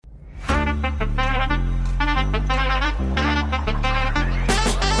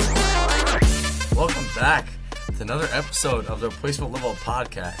back to another episode of the Replacement Level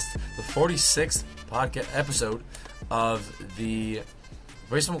Podcast, the 46th episode of the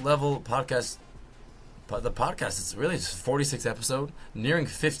Replacement Level Podcast. The podcast is really just 46th episode, nearing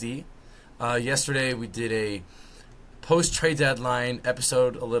 50. Yesterday we did a post-trade deadline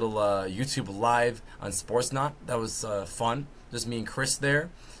episode, a little YouTube live on Sportsnot. That was fun, just me and Chris there.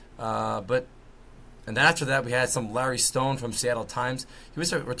 And after that, we had some Larry Stone from Seattle Times. He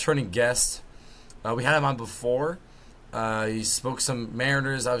was a returning guest. We had him on before. He spoke some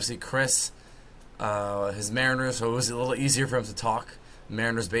Mariners, obviously Chris, his Mariners, so it was a little easier for him to talk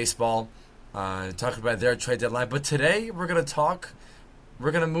Mariners baseball, talk about their trade deadline. But today, we're going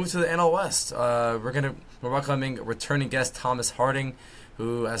to move to the NL West. We're welcoming returning guest Thomas Harding,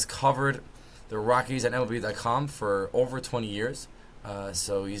 who has covered the Rockies at MLB.com for over 20 years.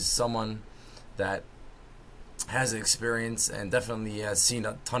 So he's someone that has experience and definitely has seen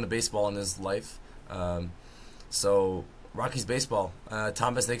a ton of baseball in his life. So Rockies baseball.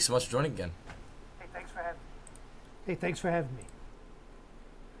 Thomas, thanks so much for joining again. Hey, thanks for having me.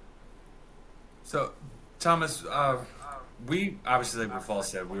 So, Thomas, we obviously, like Paul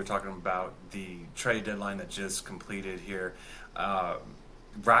said, we were talking about the trade deadline that just completed here.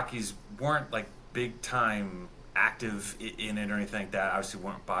 Rockies weren't like big time active in it or anything like that. Obviously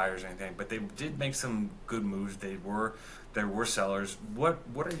weren't buyers or anything, but they did make some good moves. They were sellers. What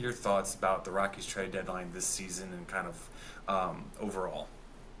are your thoughts about the Rockies trade deadline this season and kind of overall?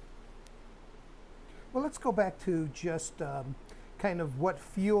 Well, let's go back to just kind of what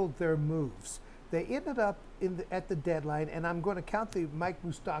fueled their moves. They ended up at the deadline, and I'm going to count the Mike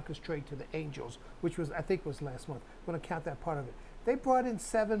Moustakas trade to the Angels, which was, I think, was last month. I'm going to count that part of it. They brought in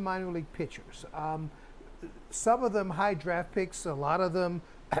 7 minor league pitchers. Some of them high draft picks, a lot of them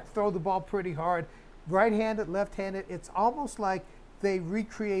throw the ball pretty hard. Right-handed, left-handed, it's almost like they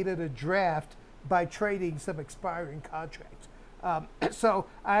recreated a draft by trading some expiring contracts. So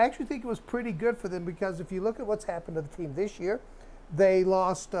I actually think it was pretty good for them because if you look at what's happened to the team this year, they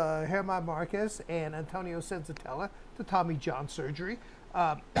lost Germán Marquez and Antonio Senzatella to Tommy John surgery.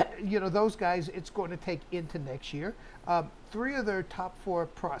 Those guys it's going to take into next year. 3 of their top 4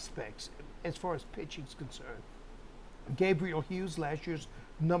 prospects as far as pitching is concerned. Gabriel Hughes, last year's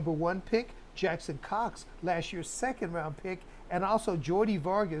number 1 pick. Jackson Cox, last year's 2nd round pick. And also Jordy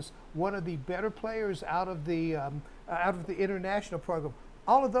Vargas, one of the better players out of the international program.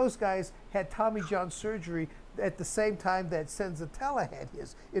 All of those guys had Tommy John surgery at the same time that Senzatella had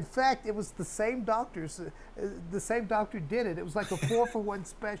his. In fact, it was the same doctors. The same doctor did it. It was like a 4-for-1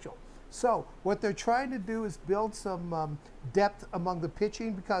 special. So what they're trying to do is build some depth among the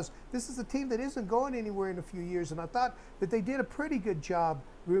pitching because this is a team that isn't going anywhere in a few years. And I thought that they did a pretty good job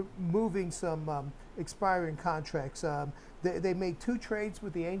removing some expiring contracts. They made 2 trades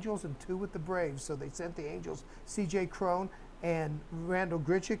with the Angels and 2 with the Braves. So they sent the Angels C.J. Cron and Randall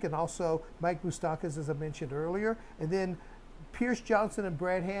Grichuk and also Mike Moustakas, as I mentioned earlier. And then Pierce Johnson and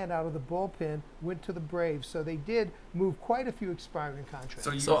Brad Hand out of the bullpen went to the Braves. So they did move quite a few expiring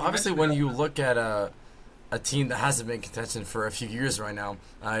contracts. So obviously when you look at a team that hasn't been in contention for a few years right now,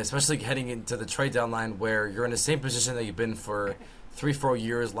 especially heading into the trade deadline where you're in the same position that you've been for 3-4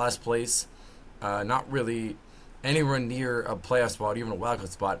 years, last place, not really anywhere near a playoff spot, even a wildcard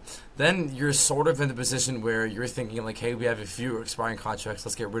spot, then you're sort of in the position where you're thinking like, hey, we have a few expiring contracts,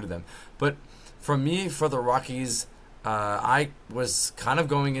 let's get rid of them. But for me, for the Rockies, I was kind of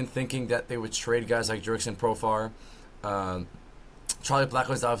going in thinking that they would trade guys like Jurickson Profar. Charlie Black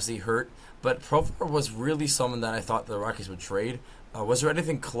was obviously hurt, but Profar was really someone that I thought the Rockies would trade. Was there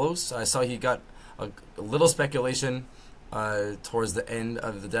anything close? I saw he got a little speculation towards the end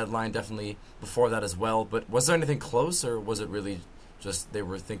of the deadline, definitely before that as well. But was there anything close, or was it really just they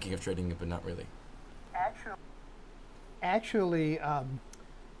were thinking of trading it, but not really? Actually,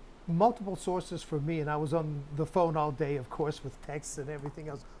 multiple sources for me, and I was on the phone all day, of course, with texts and everything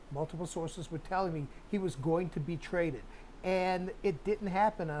else. Multiple sources were telling me he was going to be traded. And it didn't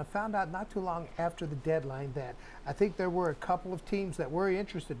happen. And I found out not too long after the deadline that I think there were a couple of teams that were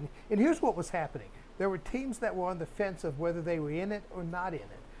interested. And here's what was happening. There were teams that were on the fence of whether they were in it or not in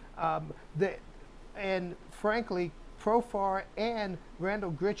it. And frankly, Profar and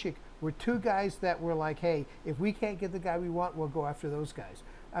Randall Grichuk were 2 guys that were like, hey, if we can't get the guy we want, we'll go after those guys.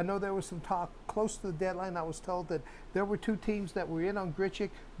 I know there was some talk close to the deadline. I was told that there were 2 teams that were in on Grichuk,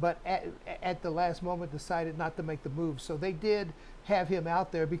 but at the last moment decided not to make the move. So they did have him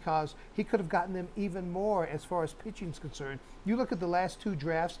out there because he could have gotten them even more as far as pitching is concerned. You look at the last 2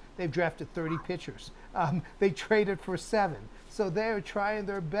 drafts, they've drafted 30 pitchers. They traded for 7. So they're trying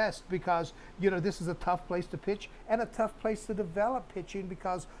their best because, this is a tough place to pitch and a tough place to develop pitching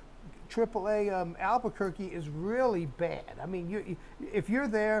because AAA Albuquerque is really bad. I mean, if you're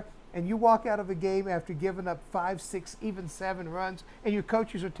there and you walk out of a game after giving up 5, 6, even 7 runs, and your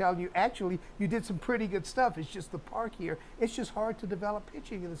coaches are telling you, actually, you did some pretty good stuff. It's just the park here. It's just hard to develop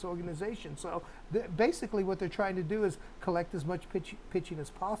pitching in this organization. So basically what they're trying to do is collect as much pitching as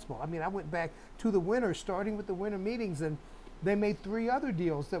possible. I mean, I went back to the winter, starting with the winter meetings, and they made 3 other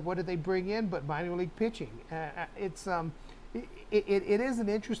deals that what did they bring in but minor league pitching. It is an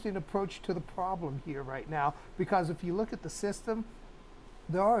interesting approach to the problem here right now, because if you look at the system,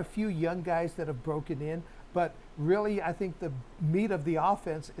 there are a few young guys that have broken in, but really I think the meat of the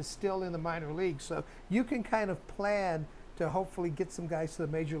offense is still in the minor leagues. So you can kind of plan to hopefully get some guys to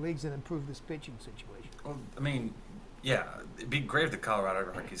the major leagues and improve this pitching situation. Well, I mean, yeah, it'd be great if the Colorado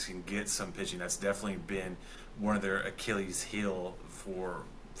Rockies can get some pitching. That's definitely been one of their Achilles heel for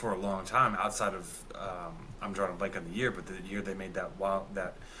a long time. Outside of, I'm drawing a blank on the year, but the year they made that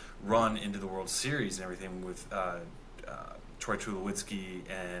run into the World Series and everything with Troy Tulowitzki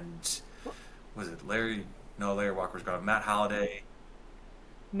and was it Larry? No, Larry Walker's gone. Matt Holliday.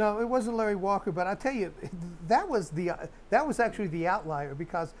 No, it wasn't Larry Walker, but I tell you, that was actually the outlier,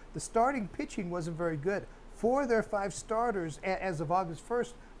 because the starting pitching wasn't very good. 4 of their 5 starters, as of August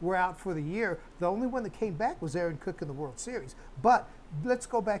 1st, were out for the year. The only one that came back was Aaron Cook in the World Series. But let's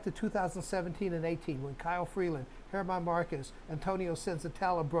go back to 2017 and 18 when Kyle Freeland, Germán Marquez, Antonio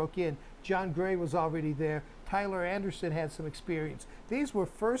Senzatella broke in. John Gray was already there. Tyler Anderson had some experience. These were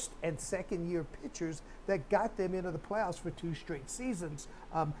first and second year pitchers that got them into the playoffs for 2 straight seasons.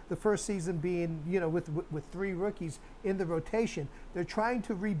 The first season being, with 3 rookies in the rotation. They're trying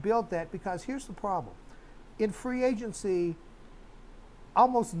to rebuild that, because here's the problem. In free agency,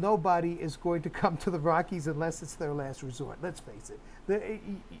 almost nobody is going to come to the Rockies unless it's their last resort. Let's face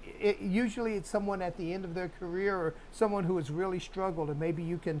it. Usually it's someone at the end of their career, or someone who has really struggled, and maybe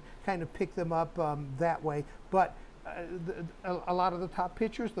you can kind of pick them up that way. But a lot of the top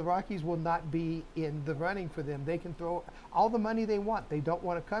pitchers, the Rockies will not be in the running for them. They can throw all the money they want. They don't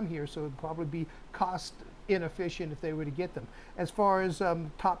want to come here, so it would probably be cost inefficient if they were to get them. As far as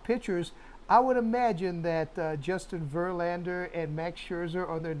top pitchers, I would imagine that Justin Verlander and Max Scherzer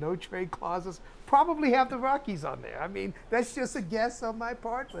on their no-trade clauses probably have the Rockies on there. I mean, that's just a guess on my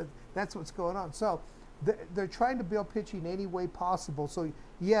part, but that's what's going on. So they're trying to build pitching any way possible. So,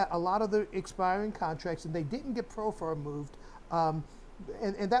 yeah, a lot of the expiring contracts, and they didn't get Profar moved. And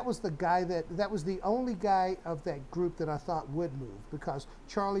that was that was the only guy of that group that I thought would move, because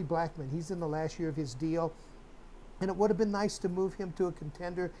Charlie Blackmon, he's in the last year of his deal. And it would have been nice to move him to a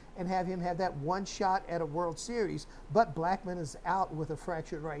contender and have him have that one shot at a World Series. But Blackmon is out with a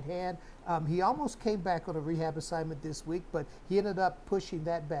fractured right hand. He almost came back on a rehab assignment this week, but he ended up pushing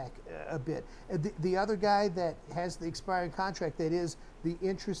that back a bit. The other guy that has the expiring contract, that is the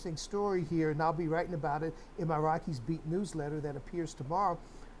interesting story here, and I'll be writing about it in my Rockies Beat newsletter that appears tomorrow,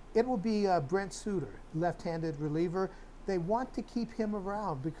 it will be Brent Suter, left-handed reliever. They want to keep him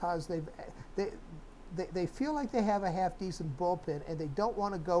around because they feel like they have a half-decent bullpen, and they don't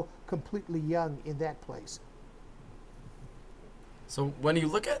want to go completely young in that place. So when you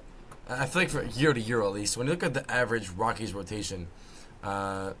look at, I feel like for year to year at least, when you look at the average Rockies rotation,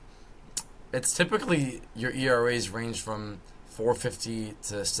 it's typically your ERAs range from 4.50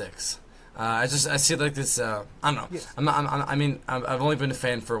 to 6. I see it like this. I don't know. Yes. I've only been a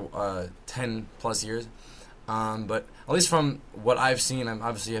fan for 10 plus years. But at least from what I've seen, I'm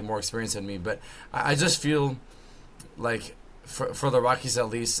obviously had more experience than me, but I just feel like for the Rockies at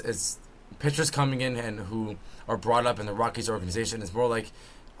least, it's pitchers coming in and who are brought up in the Rockies organization. It's more like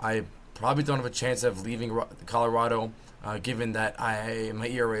I probably don't have a chance of leaving Colorado, given that my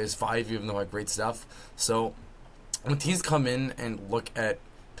ERA is 5, even though I have great stuff. So when teams come in and look at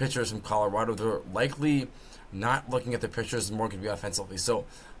pitchers from Colorado, they're likely not looking at the pitchers, more going to be offensively. So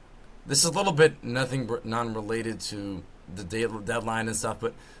this is a little bit non-related to the deadline and stuff,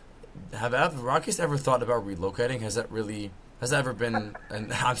 but have the Rockies ever thought about relocating? Has that ever been,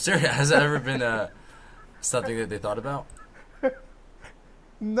 and I'm serious, has that ever been something that they thought about?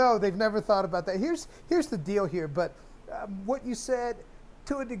 No, they've never thought about that. Here's the deal here, but what you said,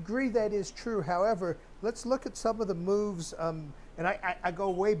 to a degree that is true. However, let's look at some of the moves, and I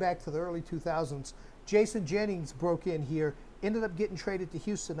go way back to the early 2000s. Jason Jennings broke in here, ended up getting traded to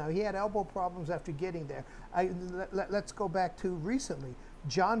Houston. Now, he had elbow problems after getting there. Let's go back to recently.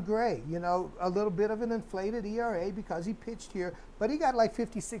 John Gray, a little bit of an inflated ERA because he pitched here, but he got like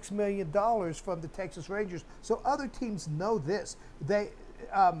 $56 million from the Texas Rangers. So other teams know this.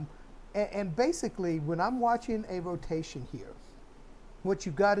 And basically, when I'm watching a rotation here, what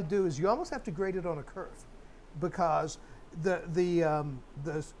you've got to do is you almost have to grade it on a curve, because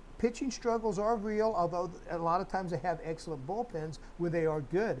the pitching struggles are real, although a lot of times they have excellent bullpens where they are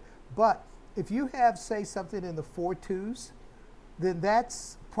good. But if you have, say, something in the 4.2s, then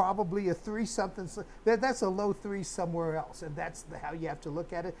that's probably a 3 something. That's a low 3 somewhere else, and that's how you have to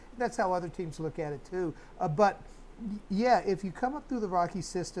look at it. That's how other teams look at it too. But yeah, if you come up through the Rockies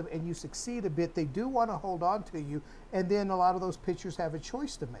system and you succeed a bit, they do want to hold on to you, and then a lot of those pitchers have a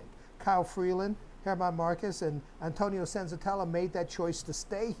choice to make. Kyle Freeland, German Marquez, and Antonio Senzatella made that choice to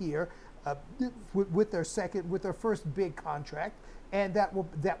stay here with their first big contract, and that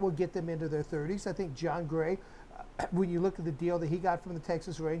will get them into their 30s. I think John Gray, when you look at the deal that he got from the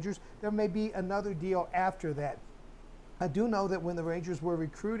Texas Rangers, there may be another deal after that. I do know that when the Rangers were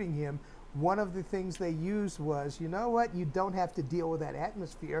recruiting him, one of the things they used was, you know what, you don't have to deal with that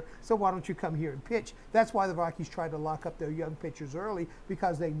atmosphere, so why don't you come here and pitch? That's why the Rockies tried to lock up their young pitchers early,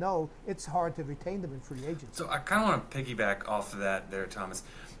 because they know it's hard to retain them in free agency. So I kind of want to piggyback off of that there, Thomas.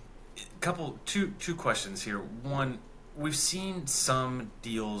 Two questions here. One, we've seen some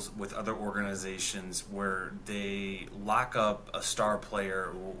deals with other organizations where they lock up a star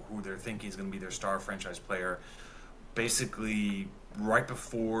player who they're thinking is going to be their star franchise player, basically right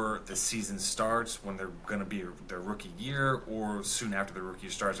before the season starts, when they're going to be their rookie year, or soon after the rookie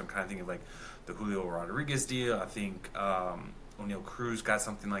starts. I'm kind of thinking of like the Julio Rodriguez deal. I think O'Neal Cruz got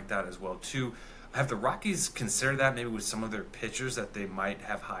something like that as well too. Have the Rockies considered that maybe with some of their pitchers that they might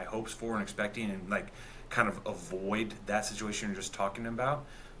have high hopes for and expecting, and like kind of avoid that situation you're just talking about?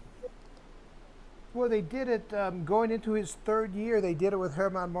 Well, they did it going into his 3rd year. They did it with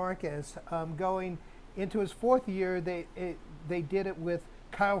German Marquez. Going into his 4th year, they did it with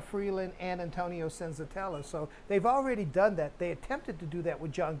Kyle Freeland and Antonio Senzatella. So they've already done that. They attempted to do that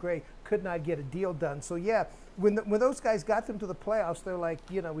with John Gray, could not get a deal done. So yeah, when those guys got them to the playoffs, they're like,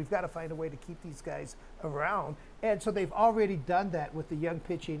 we've got to find a way to keep these guys around. And so they've already done that with the young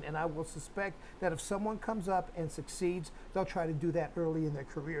pitching, and I will suspect that if someone comes up and succeeds, they'll try to do that early in their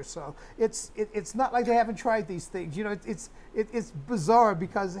career. So it's not like they haven't tried these things. It's bizarre,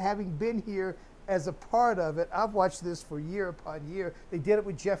 because having been here as a part of it, I've watched this for year upon year. They did it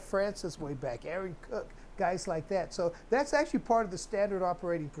with Jeff Francis way back, Aaron Cook, guys like that. So that's actually part of the standard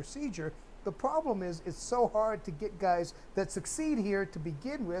operating procedure. The problem is it's so hard to get guys that succeed here to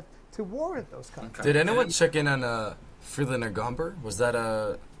begin with to warrant those contracts. Did anyone check in on Freeland or Gomber?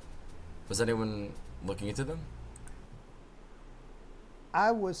 Was anyone looking into them?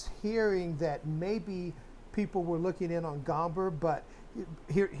 I was hearing that maybe people were looking in on Gomber, but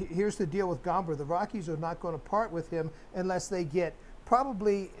here's the deal with Gomber. The Rockies are not going to part with him unless they get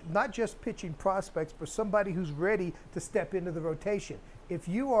probably not just pitching prospects, but somebody who's ready to step into the rotation. If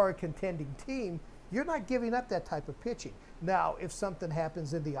you are a contending team, you're not giving up that type of pitching. Now, if something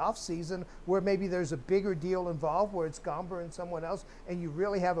happens in the offseason where maybe there's a bigger deal involved, where it's Gomber and someone else, and you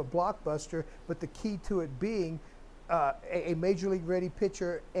really have a blockbuster, but the key to it being a major league ready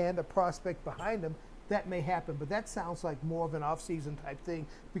pitcher and a prospect behind him, that may happen. But that sounds like more of an off-season type thing,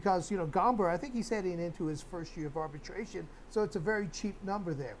 because Gomber, I think he's heading into his 1st year of arbitration, so it's a very cheap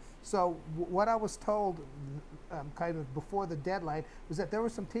number there. So what I was told kind of before the deadline was that there were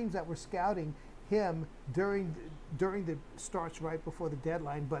some teams that were scouting him during the starts right before the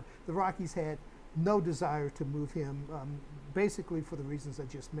deadline, but the Rockies had no desire to move him, basically for the reasons I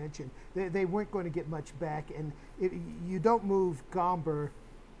just mentioned. They weren't going to get much back, and you don't move Gomber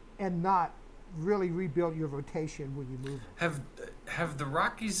and not really rebuild your rotation when you move him. Have the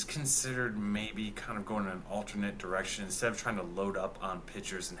Rockies considered maybe kind of going in an alternate direction, instead of trying to load up on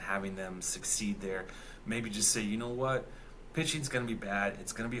pitchers and having them succeed there? Maybe just say, you know what, pitching's going to be bad.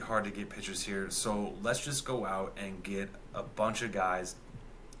 It's going to be hard to get pitchers here. So let's just go out and get a bunch of guys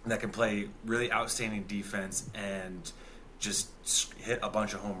that can play really outstanding defense and just hit a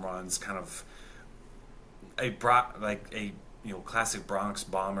bunch of home runs, kind of a classic Bronx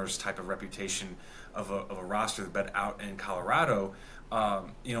Bombers type of reputation of a roster, but out in Colorado,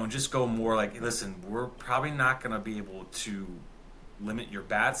 and just go more like, listen, we're probably not going to be able to limit your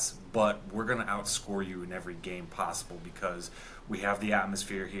bats, but we're going to outscore you in every game possible, because we have the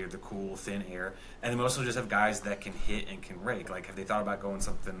atmosphere here, the cool, thin air, and then we also just have guys that can hit and can rake. Like, have they thought about going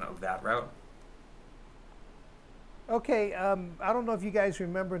something of that route? Okay, I don't know if you guys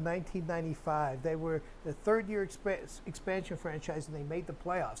remember 1995. They were the 3rd-year expansion franchise, and they made the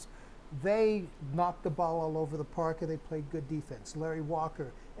playoffs. They knocked the ball all over the park, and they played good defense. Larry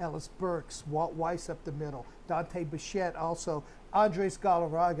Walker, Ellis Burks, Walt Weiss up the middle, Dante Bichette also, Andres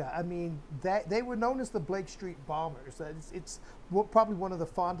Galarraga. I mean, they were known as the Blake Street Bombers. It's probably one of the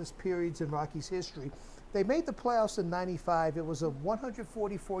fondest periods in Rockies history. They made the playoffs in 95. It was a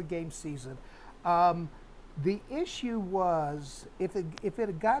 144-game season. The issue was if it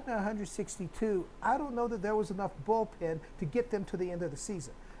had gotten to 162, I don't know that there was enough bullpen to get them to the end of the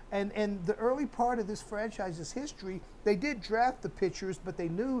season. And the early part of this franchise's history, they did draft the pitchers, but they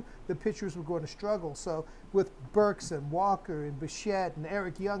knew the pitchers were going to struggle. So with Burks and Walker and Bichette and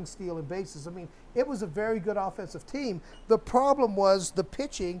Eric Young stealing bases, I mean, it was a very good offensive team. The problem was the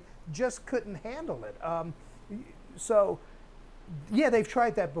pitching just couldn't handle it. So, yeah, they've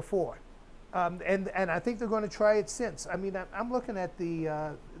tried that before. And I think they're going to try it since. I mean, I'm looking at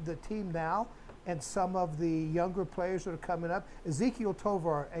the team now and some of the younger players that are coming up. Ezekiel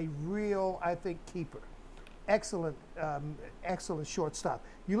Tovar, a real, I think, keeper. Excellent, excellent shortstop.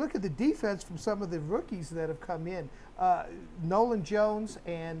 You look at the defense from some of the rookies that have come in. Nolan Jones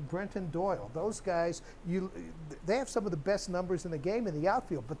and Brenton Doyle. Those guys, they have some of the best numbers in the game in the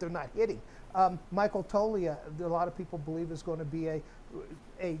outfield, but they're not hitting. Michael Tolia, a lot of people believe is going to be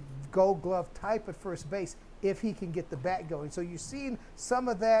a Gold Glove type at first base if he can get the bat going. So you're seeing some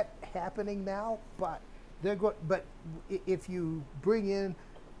of that happening now, but if you bring in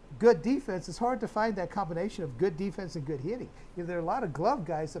good defense, it's hard to find that combination of good defense and good hitting. There are a lot of glove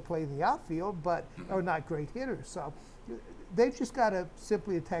guys that play in the outfield but are not great hitters. So they've just got to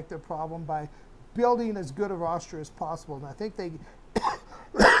simply attack their problem by building as good a roster as possible. And I think they,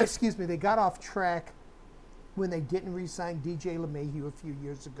 excuse me, they got off track when they didn't re-sign DJ LeMahieu a few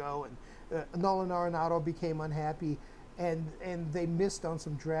years ago, and Nolan Arenado became unhappy, and they missed on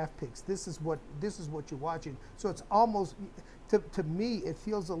some draft picks. This is what you're watching. So it's almost, to me, it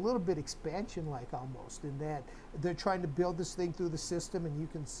feels a little bit expansion-like almost, in that they're trying to build this thing through the system, and you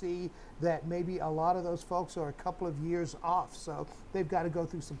can see that maybe a lot of those folks are a couple of years off, so they've got to go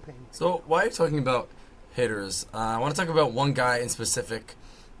through some pain. So while you're talking about hitters, I want to talk about one guy in specific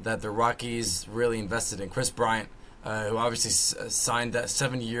that the Rockies really invested in, Chris Bryant, who obviously signed that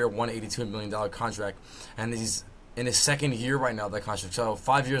 7-year, $182 million contract, and he's in his second year right now of that contract. So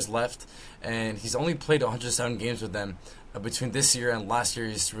 5 years left, and he's only played 107 games with them. Between this year and last year,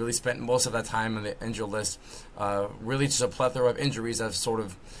 he's really spent most of that time on the injury list. Really just a plethora of injuries that have sort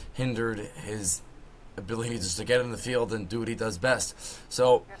of hindered his ability just to get in the field and do what he does best.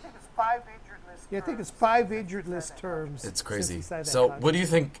 So I think it's 5 injured list. Yeah, I think it's 5 injured list terms. It's crazy. So what do you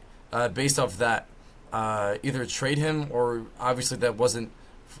think, based off that, either trade him, or obviously that wasn't,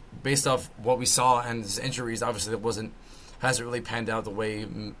 based off what we saw and his injuries, obviously that hasn't really panned out the way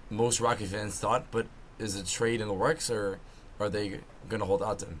most Rocky fans thought, but is a trade in the works, or are they going to hold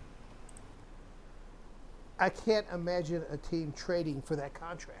out to him? I can't imagine a team trading for that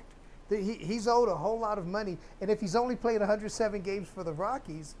contract. He's owed a whole lot of money, and if he's only played 107 games for the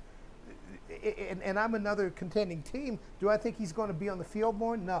Rockies, and I'm another contending team, do I think he's going to be on the field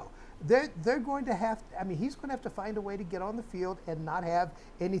more? No. They're going to have, I mean, he's going to have to find a way to get on the field and not have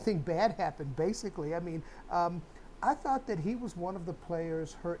anything bad happen, basically. I mean, I thought that he was one of the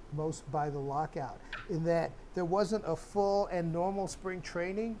players hurt most by the lockout, in that there wasn't a full and normal spring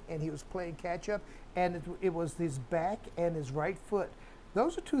training, and he was playing catch-up, and it was his back and his right foot.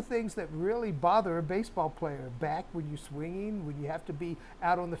 Those are two things that really bother a baseball player. Back when you're swinging, when you have to be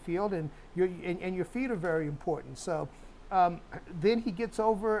out on the field, and your feet are very important. So then he gets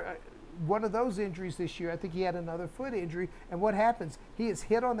over one of those injuries this year. I think he had another foot injury, and what happens? He is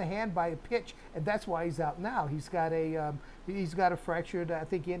hit on the hand by a pitch, and that's why he's out now. He's got a fractured, I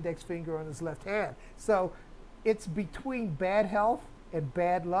think, index finger on his left hand. So it's between bad health and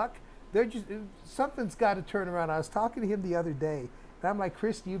bad luck. Something's got to turn around. I was talking to him the other day, and I'm like,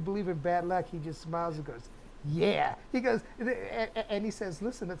 Chris, do you believe in bad luck? He just smiles and goes, yeah. He goes, and he says,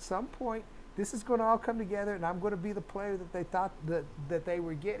 listen, at some point, this is going to all come together, and I'm going to be the player that they thought that they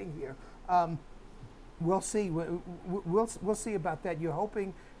were getting here. We'll see. We'll see about that. You're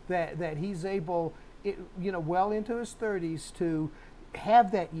hoping that he's able, well into his 30s, to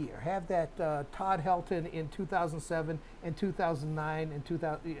have that year, have that Todd Helton in 2007 and 2009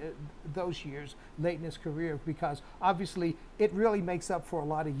 and those years late in his career, because obviously it really makes up for a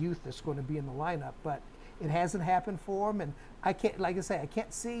lot of youth that's going to be in the lineup, but it hasn't happened for him, and I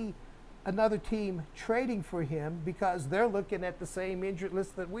can't see another team trading for him because they're looking at the same injured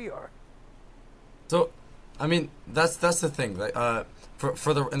list that we are. So, I mean, that's the thing. Like,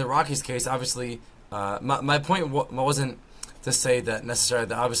 in the Rockies case, obviously, my point wasn't to say that necessarily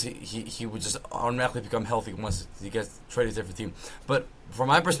that obviously he would just automatically become healthy once he gets traded to a different team. But from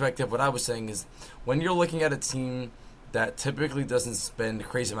my perspective, what I was saying is, when you're looking at a team that typically doesn't spend a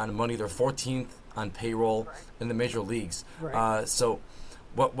crazy amount of money, they're 14th on payroll in the major leagues. Right. So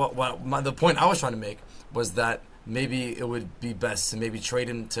the point I was trying to make was that maybe it would be best to maybe trade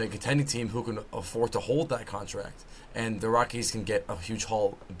him to a contending team who can afford to hold that contract, and the Rockies can get a huge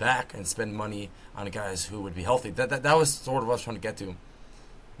haul back and spend money on guys who would be healthy. That was sort of what I was trying to get to.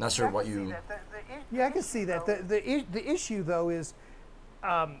 Not sure what you. Yeah, I can see that. The issue though is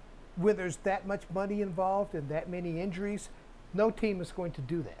when there's that much money involved and that many injuries, no team is going to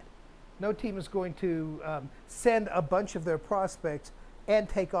do that. No team is going to send a bunch of their prospects and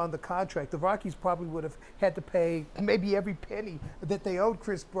take on the contract. The Rockies probably would have had to pay maybe every penny that they owed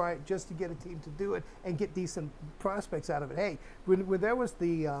Chris Bryant just to get a team to do it and get decent prospects out of it. Hey, when there was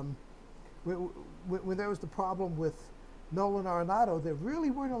the when there was the problem with Nolan Arenado, there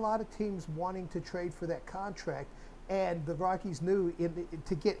really weren't a lot of teams wanting to trade for that contract, and the Rockies knew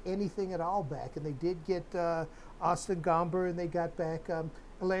to get anything at all back, and they did get Austin Gomber, and they got back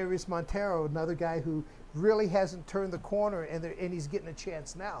Hilarious Montero, another guy who really hasn't turned the corner, and he's getting a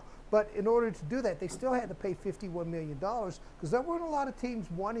chance now. But in order to do that, they still had to pay $51 million because there weren't a lot of teams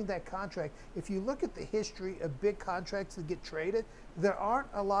wanting that contract. If you look at the history of big contracts that get traded, there aren't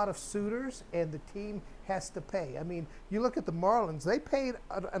a lot of suitors, and the team has to pay. I mean, you look at the Marlins, they paid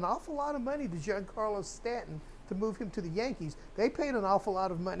an awful lot of money to Giancarlo Stanton to move him to the Yankees. They paid an awful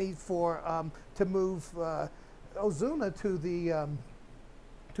lot of money for to move Ozuna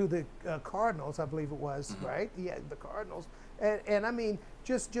to the Cardinals, I believe it was, right? Yeah, the Cardinals. And I mean,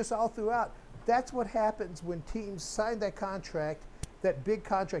 just all throughout, that's what happens when teams sign that contract, that big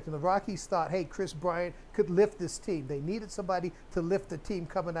contract, and the Rockies thought, hey, Chris Bryant could lift this team. They needed somebody to lift the team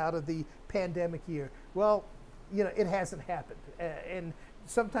coming out of the pandemic year. Well, you know, it hasn't happened. And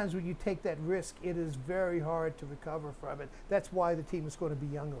sometimes when you take that risk, it is very hard to recover from it. That's why the team is going to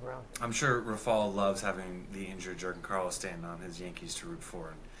be young around it. I'm sure Rafal loves having the injured Jurgen Carlos standing on his Yankees to root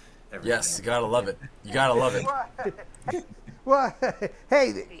for. And yes, you gotta love it. You gotta love it. Well,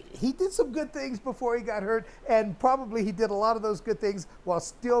 hey, he did some good things before he got hurt, and probably he did a lot of those good things while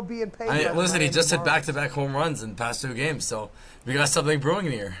still being paid. Listen, he just hit back-to-back home runs in the past 2 games, so we got something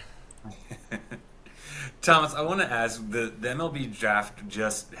brewing here. Thomas, I want to ask, the MLB draft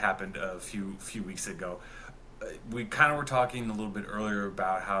just happened a few weeks ago. We kind of were talking a little bit earlier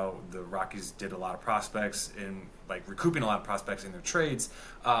about how the Rockies did a lot of prospects in, like, recouping a lot of prospects in their trades.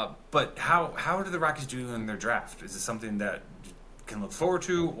 But how did the Rockies do in their draft? Is it something that you can look forward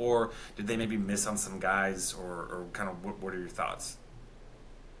to, or did they maybe miss on some guys, or kind of what are your thoughts?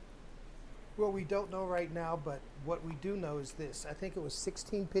 Well, we don't know right now, but what we do know is this. I think it was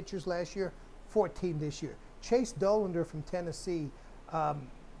 16 pitchers last year, 14 this year. Chase Dollander from Tennessee,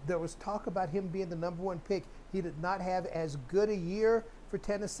 there was talk about him being the #1 pick. He did not have as good a year for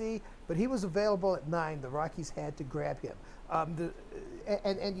Tennessee, but he was available at 9. The Rockies had to grab him.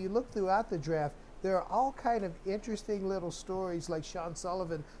 And you look throughout the draft, there are all kind of interesting little stories like Sean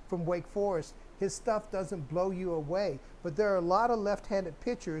Sullivan from Wake Forest. His stuff doesn't blow you away, but there are a lot of left-handed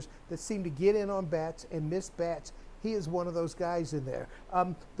pitchers that seem to get in on bats and miss bats. He is one of those guys in there.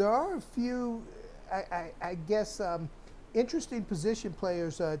 There are a few, I guess, interesting position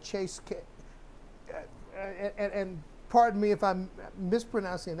players. Chase, and pardon me if I'm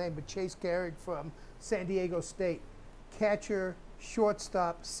mispronouncing the name, but Chase Carrick from San Diego State, catcher,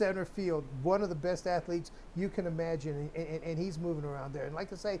 shortstop, center field, one of the best athletes you can imagine, and he's moving around there. And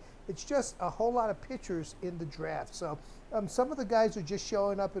like I say, it's just a whole lot of pitchers in the draft. So some of the guys are just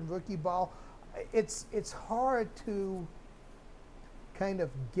showing up in rookie ball. It's hard to kind of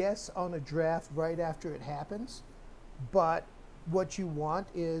guess on a draft right after it happens, but what you want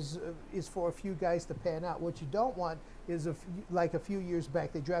is for a few guys to pan out. What you don't want is like a few years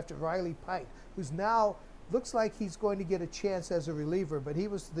back, they drafted Riley Pint, who's now looks like he's going to get a chance as a reliever, but he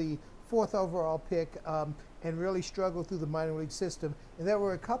was the 4th overall pick and really struggled through the minor league system. And there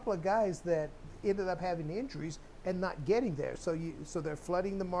were a couple of guys that ended up having injuries and not getting there. So they're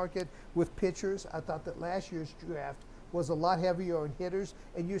flooding the market with pitchers. I thought that last year's draft was a lot heavier on hitters,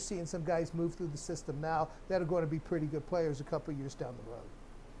 and you're seeing some guys move through the system now that are going to be pretty good players a couple of years down the road.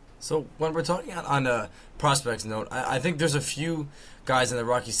 So when we're talking on a prospects note, I think there's a few guys in the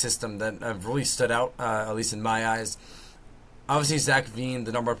Rocky system that have really stood out, at least in my eyes. Obviously, Zach Veen,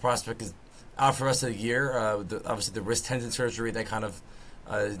 the #1 prospect, is out for the rest of the year. Obviously, the wrist tendon surgery, that kind of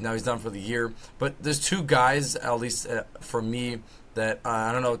now he's done for the year. But there's 2 guys, at least for me, that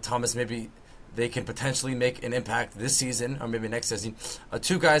I don't know, Thomas, maybe they can potentially make an impact this season or maybe next season.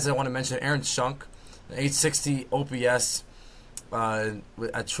 2 guys I want to mention: Aaron Schunk, 860 OPS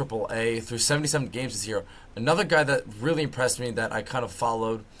at AAA through 77 games this year. Another guy that really impressed me that I kind of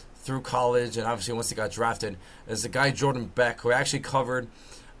followed through college and obviously once he got drafted is the guy Jordan Beck, who actually covered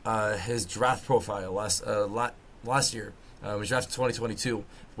his draft profile last year. was drafted in 2022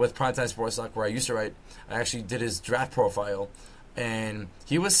 with Primetime Sports Talk, where I used to write. I actually did his draft profile, and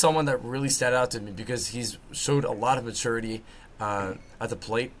he was someone that really stood out to me because he's showed a lot of maturity at the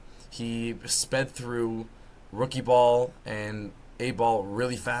plate. He sped through rookie ball and A ball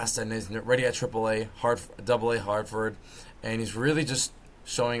really fast, and is ready at AAA, Double A Hartford, and he's really just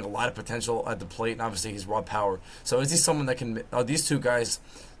showing a lot of potential at the plate, and obviously he's raw power. So is he someone that can? Are these two guys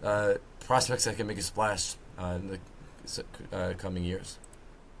prospects that can make a splash in the coming years?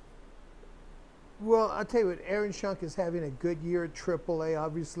 Well, I'll tell you what, Aaron Schunk is having a good year at AAA.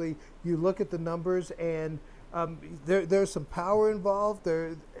 Obviously, you look at the numbers, and there's some power involved.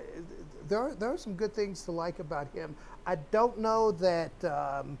 There are some good things to like about him. I don't know that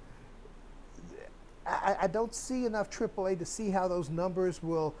I don't see enough AAA to see how those numbers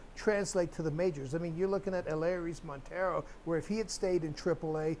will translate to the majors. I mean, you're looking at Elehuris Montero, where if he had stayed in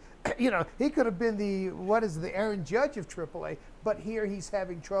AAA, he could have been the Aaron Judge of AAA. But here he's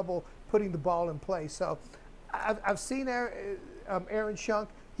having trouble putting the ball in play. So I've seen Aaron Schunk.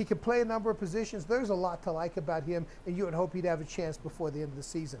 He can play a number of positions. There's a lot to like about him, and you would hope he'd have a chance before the end of the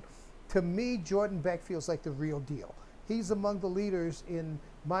season. To me, Jordan Beck feels like the real deal. He's among the leaders in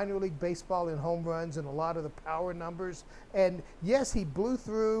minor league baseball in home runs and a lot of the power numbers. And yes, he blew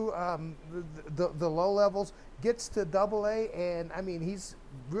through the low levels, gets to Double A, and I mean, he's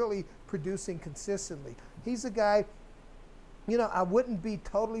really producing consistently. He's a guy, I wouldn't be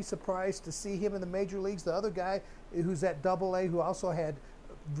totally surprised to see him in the major leagues. The other guy who's at Double A, who also had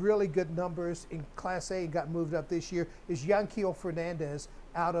really good numbers in Class A and got moved up this year, is Yanquiel Fernandez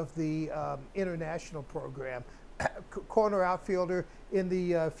out of the international program. Corner outfielder. In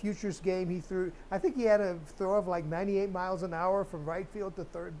the Futures game, I think he had a throw of like 98 miles an hour from right field to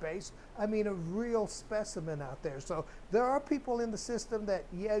third base. I mean, a real specimen out there. So there are people in the system that,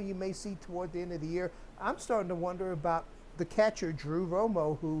 you may see toward the end of the year. I'm starting to wonder about the catcher, Drew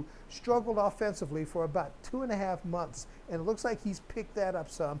Romo, who struggled offensively for about 2.5 months, and it looks like he's picked that up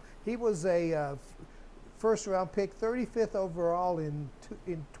some. He was a first-round pick, 35th overall in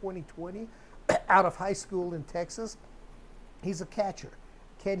 2020, out of high school in Texas. He's a catcher.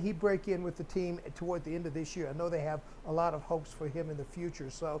 Can he break in with the team toward the end of this year? I know they have a lot of hopes for him in the future.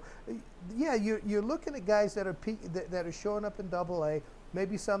 So, you're looking at guys that are showing up in Double A,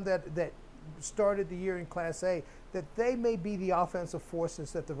 maybe some that started the year in Class A, that they may be the offensive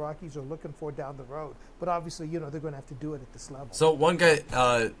forces that the Rockies are looking for down the road. But obviously, they're going to have to do it at this level. So one guy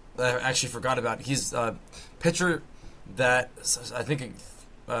that I actually forgot about, he's a pitcher that I think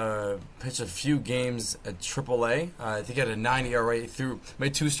pitched a few games at AAA. I think he had a 9 ERA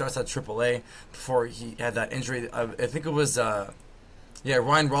made 2 starts at AAA before he had that injury. I think it was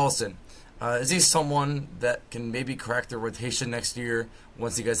Ryan Rolston. Is he someone that can maybe crack the rotation next year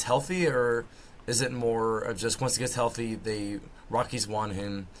once he gets healthy, or is it more of just once he gets healthy, the Rockies want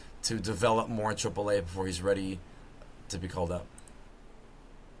him to develop more in AAA before he's ready to be called up?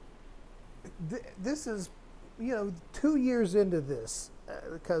 This is, 2 years into this,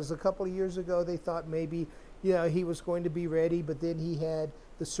 because a couple of years ago they thought maybe, he was going to be ready, but then he had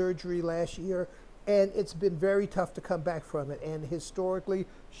the surgery last year. And it's been very tough to come back from it. And historically,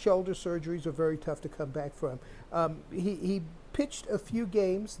 shoulder surgeries are very tough to come back from. He pitched a few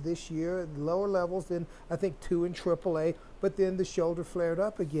games this year, lower levels, then I think 2 in AAA. But then the shoulder flared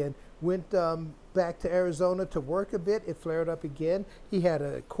up again. Went back to Arizona to work a bit. It flared up again. He had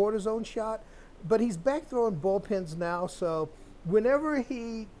a cortisone shot. But he's back throwing bullpens now. So whenever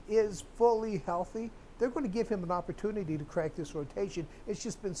he is fully healthy, they're going to give him an opportunity to crack this rotation. It's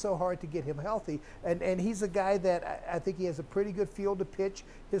just been so hard to get him healthy. And he's a guy that I think he has a pretty good feel to pitch.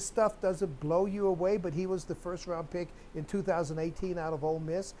 His stuff doesn't blow you away, but he was the first-round pick in 2018 out of Ole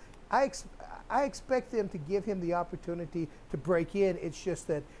Miss. I expect them to give him the opportunity to break in. It's just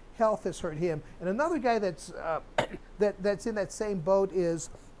that health has hurt him. And another guy that's that's in that same boat is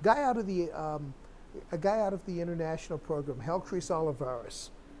a guy out of the international program, Helcris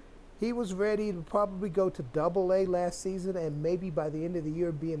Olivares. He was ready to probably go to Double A last season and maybe by the end of the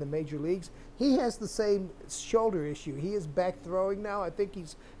year be in the major leagues. He has the same shoulder issue. He is back throwing now. I think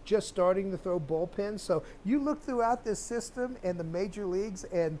he's just starting to throw bullpens. So you look throughout this system and the major leagues,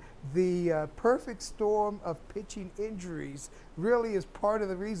 and the perfect storm of pitching injuries really is part of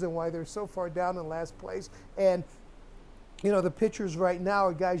the reason why they're so far down in last place. And, the pitchers right now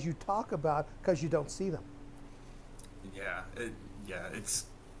are guys you talk about because you don't see them. It's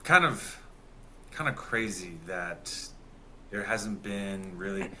kind of crazy that there hasn't been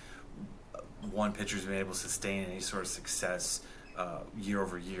really one pitcher's been able to sustain any sort of success year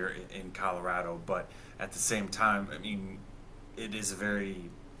over year in Colorado. But at the same time, I mean, it is a very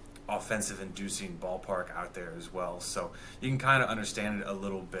offensive inducing ballpark out there as well. So you can kind of understand it a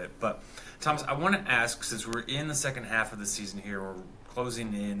little bit. But Thomas, I want to ask, since we're in the second half of the season here, we're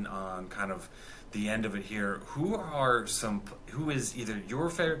closing in on kind of the end of it here, who is either your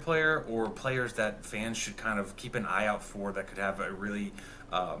favorite player or players that fans should kind of keep an eye out for that could have a really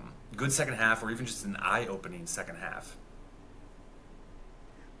good second half, or even just an eye-opening second half?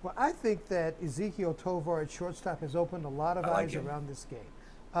 Well, I think that Ezekiel Tovar at shortstop has opened a lot of eyes around this game.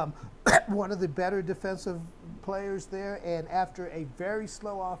 One of the better defensive players there, and after a very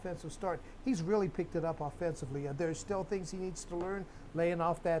slow offensive start, he's really picked it up offensively. There's still things he needs to learn, laying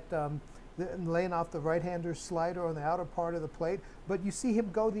off the right-hander slider on the outer part of the plate. But you see him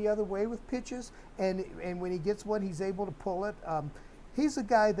go the other way with pitches, and when he gets one, he's able to pull it. He's a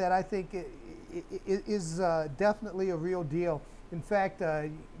guy that I think is definitely a real deal. In fact,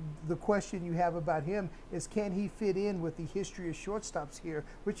 the question you have about him is, can he fit in with the history of shortstops here,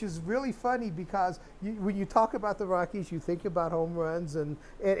 which is really funny because when you talk about the Rockies, you think about home runs and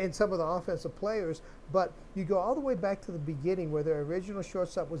some of the offensive players, but you go all the way back to the beginning where their original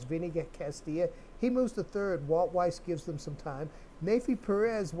shortstop was Vinny Castilla. He moves to third. Walt Weiss gives them some time. Nefi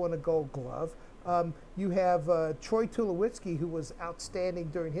Perez won a Gold Glove. You have Troy Tulowitzki, who was outstanding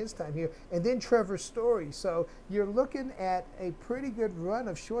during his time here, and then Trevor Story. So you're looking at a pretty good run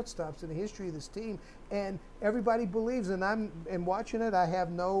of shortstops in the history of this team, and everybody believes, and I'm watching it, I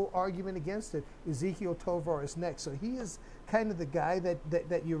have no argument against it. Ezekiel Tovar is next. So he is kind of the guy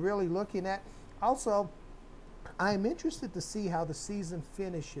that you're really looking at. Also, I'm interested to see how the season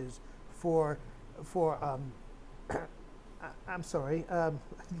finishes for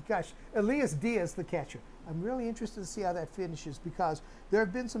Elias Diaz, the catcher. I'm really interested to see how that finishes because there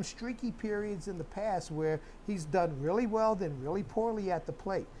have been some streaky periods in the past where he's done really well, then really poorly at the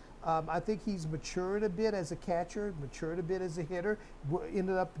plate. I think he's matured a bit as a catcher, matured a bit as a hitter,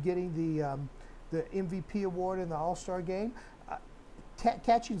 ended up getting the MVP award in the All-Star game.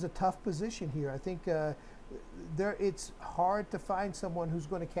 Catching's a tough position here. I think it's hard to find someone who's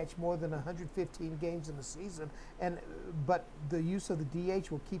going to catch more than 115 games in a season, but the use of the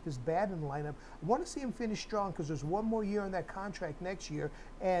DH will keep his bat in the lineup. I want to see him finish strong because there's one more year on that contract next year,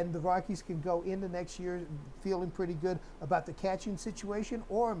 and the Rockies can go into next year feeling pretty good about the catching situation,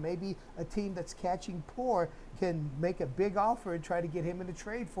 or maybe a team that's catching poor can make a big offer and try to get him in a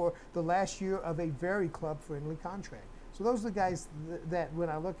trade for the last year of a very club-friendly contract. So those are the guys that when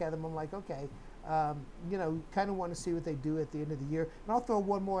I look at them, I'm like, okay, kind of want to see what they do at the end of the year. And I'll throw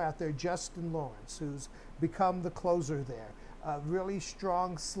one more out there, Justin Lawrence, who's become the closer there. Really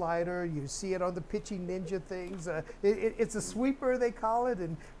strong slider. You see it on the pitching ninja things. It's a sweeper, they call it,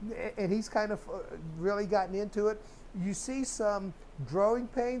 and he's kind of really gotten into it. You see some growing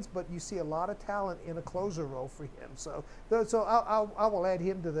pains, but you see a lot of talent in a closer role for him. So I will add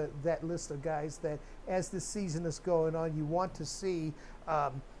him to that list of guys that as this season is going on, you want to see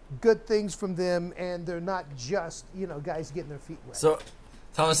good things from them, and they're not just, guys getting their feet wet. So,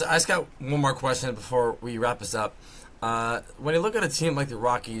 Thomas, I just got one more question before we wrap this up. When you look at a team like the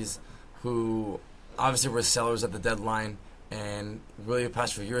Rockies, who obviously were sellers at the deadline and really the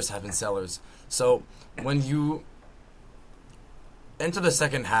past few years have been sellers. So when you enter the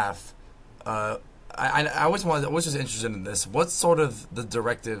second half, I was just interested in this. What's sort of the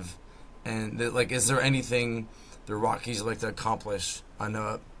directive, and is there anything the Rockies like to accomplish on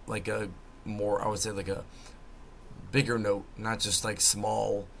a more, I would say, like a bigger note, not just like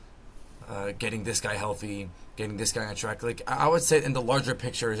small, getting this guy healthy, getting this guy on track. Like I would say in the larger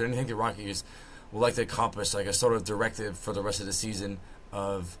picture, is there anything the Rockies would like to accomplish, like a sort of directive for the rest of the season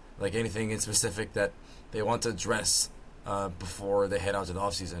of like anything in specific that they want to address before they head out to the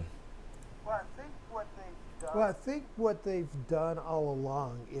offseason? Well, I think what they've done all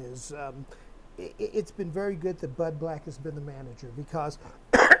along is it's been very good that Bud Black has been the manager because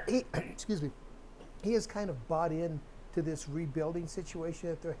he has kind of bought in to this rebuilding situation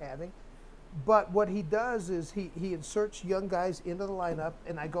that they're having. But what he does is he inserts young guys into the lineup,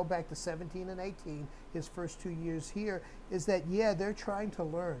 and I go back to 17 and 18, his first 2 years here, is that, they're trying to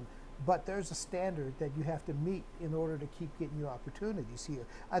learn, but there's a standard that you have to meet in order to keep getting your opportunities here.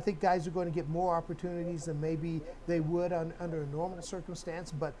 I think guys are going to get more opportunities than maybe they would under a normal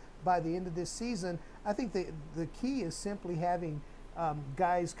circumstance, but by the end of this season, I think the key is simply having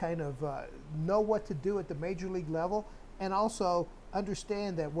guys kind of know what to do at the major league level, and also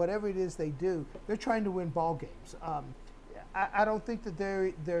understand that whatever it is they do, they're trying to win ball games. I don't think that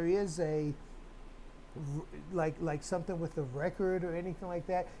there is a like something with the record or anything like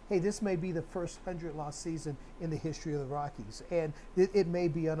that. Hey, this may be the first 100-loss season in the history of the Rockies, and it may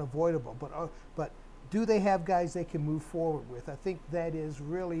be unavoidable. But do they have guys they can move forward with? I think that is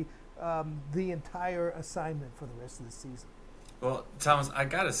really the entire assignment for the rest of the season. Well, Thomas, I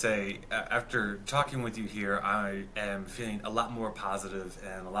gotta say, after talking with you here, I am feeling a lot more positive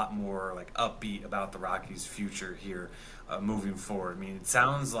and a lot more like upbeat about the Rockies' future here, moving forward. I mean, it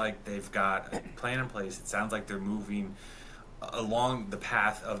sounds like they've got a plan in place. It sounds like they're moving along the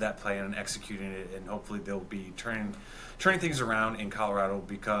path of that plan and executing it, and hopefully they'll be turning things around in Colorado,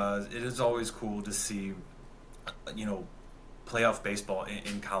 because it is always cool to see, playoff baseball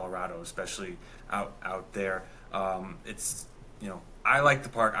in Colorado, especially out there. It's I like the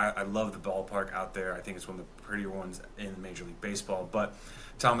park. I love the ballpark out there. I think it's one of the prettier ones in Major League Baseball. But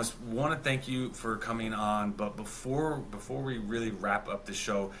Thomas, want to thank you for coming on. But before we really wrap up the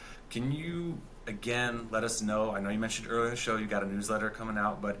show, can you again let us know? I know you mentioned earlier in the show you got a newsletter coming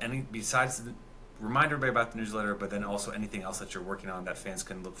out, but remind everybody about the newsletter, but then also anything else that you're working on that fans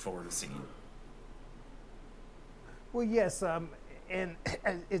can look forward to seeing. Well, yes, and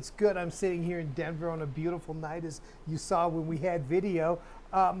it's good. I'm sitting here in Denver on a beautiful night, as you saw when we had video.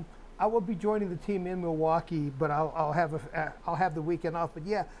 I will be joining the team in Milwaukee, but I'll have the weekend off. But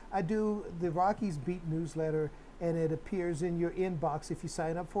yeah, I do the Rockies Beat newsletter, and it appears in your inbox if you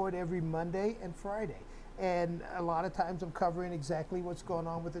sign up for it every Monday and Friday. And a lot of times I'm covering exactly what's going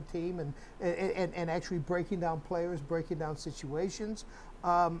on with the team, and actually breaking down players, breaking down situations.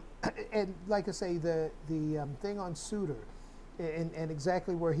 And like I say, the thing on Suter and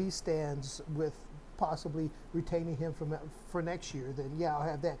exactly where he stands with possibly retaining him for next year, then yeah, I'll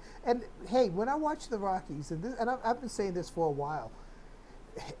have that. And hey, when I watch the Rockies, and I've been saying this for a while,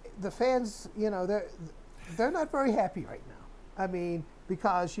 the fans, they're not very happy right now. I mean,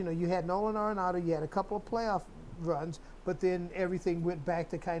 because you had Nolan Arenado, you had a couple of playoff runs, but then everything went back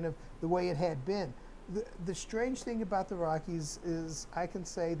to kind of the way it had been. The strange thing about the Rockies is I can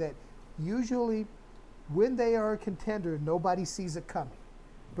say that usually when they are a contender, nobody sees it coming,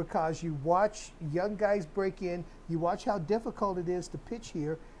 because you watch young guys break in, you watch how difficult it is to pitch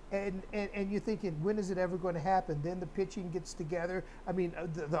here, and you're thinking, when is it ever going to happen? Then the pitching gets together. I mean,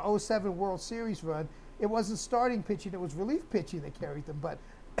 the 07 World Series run, it wasn't starting pitching, it was relief pitching that carried them, but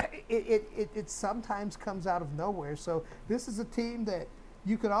it sometimes comes out of nowhere. So this is a team that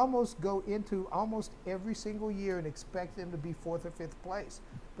you could almost go into almost every single year and expect them to be 4th or 5th place.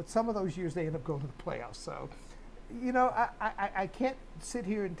 But some of those years they end up going to the playoffs. So, I can't sit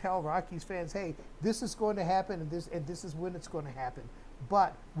here and tell Rockies fans, hey, this is going to happen and this is when it's going to happen.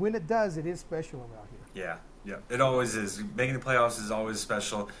 But when it does, it is special around here. Yeah, it always is. Making the playoffs is always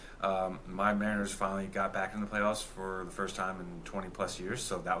special. My Mariners finally got back in the playoffs for the first time in 20 plus years,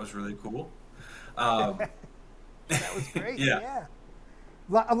 so that was really cool. That was great. Yeah.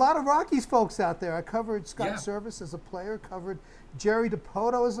 A lot of Rockies folks out there. I covered Scott Yeah. Service as a player, covered Jerry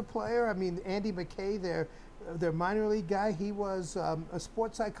DiPoto as a player. I mean, Andy McKay, their minor league guy, he was a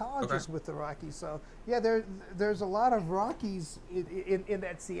sports psychologist with the Rockies. So, yeah, there's a lot of Rockies in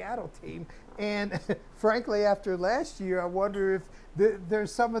that Seattle team. And frankly, after last year, I wonder if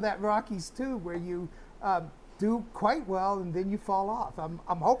there's some of that Rockies, too, where you do quite well and then you fall off. I'm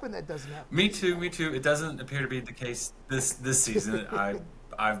hoping that doesn't happen. Me too. It doesn't appear to be the case this season.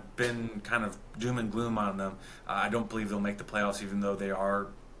 I've been kind of doom and gloom on them. I don't believe they'll make the playoffs, even though they are,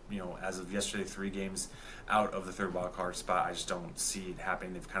 as of yesterday, 3 games out of the 3rd wild card spot. I just don't see it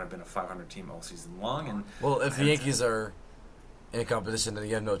happening. They've kind of been a 500 team all season long. And well, if the Yankees are in competition, then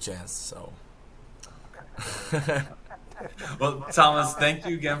you have no chance. So. Well, Thomas, thank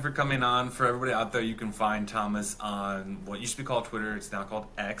you again for coming on. For everybody out there, you can find Thomas on what used to be called Twitter. It's now called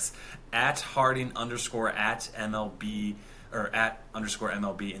X, at Harding _@MLB, or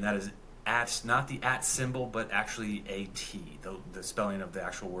 @_MLB, and that is at, not the @ symbol, but actually a T, the spelling of the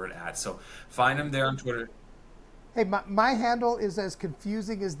actual word at. So find him there on Twitter. Hey, my handle is as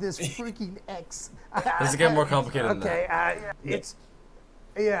confusing as this freaking X. Does it get more complicated than that?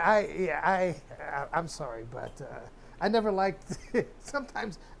 Okay, I'm sorry, but I never liked.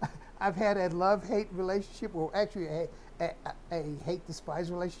 Sometimes I've had a love-hate relationship, or actually a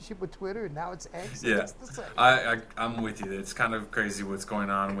hate-despise relationship with Twitter, and now it's X. Yeah, it's the same. I'm with you. It's kind of crazy what's going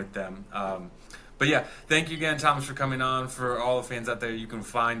on with them. But yeah, thank you again, Thomas, for coming on. For all the fans out there, you can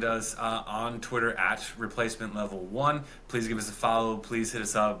find us on Twitter at @replacement_level1. Please give us a follow. Please hit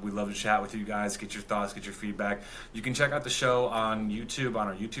us up. We'd love to chat with you guys, get your thoughts, get your feedback. You can check out the show on YouTube, on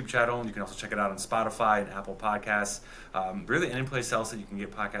our YouTube channel. You can also check it out on Spotify and Apple Podcasts. Really, any place else that you can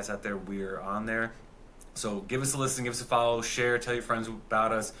get podcasts out there, we're on there. So give us a listen, give us a follow, share, tell your friends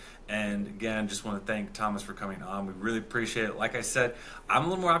about us. And again, just want to thank Thomas for coming on. We really appreciate it. Like I said, I'm a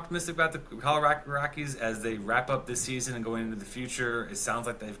little more optimistic about the Colorado Rockies as they wrap up this season and going into the future. It sounds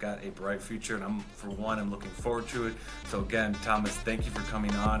like they've got a bright future, and I'm looking forward to it. So again, Thomas, thank you for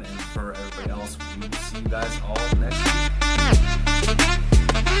coming on, and for everybody else, we will see you guys all next week.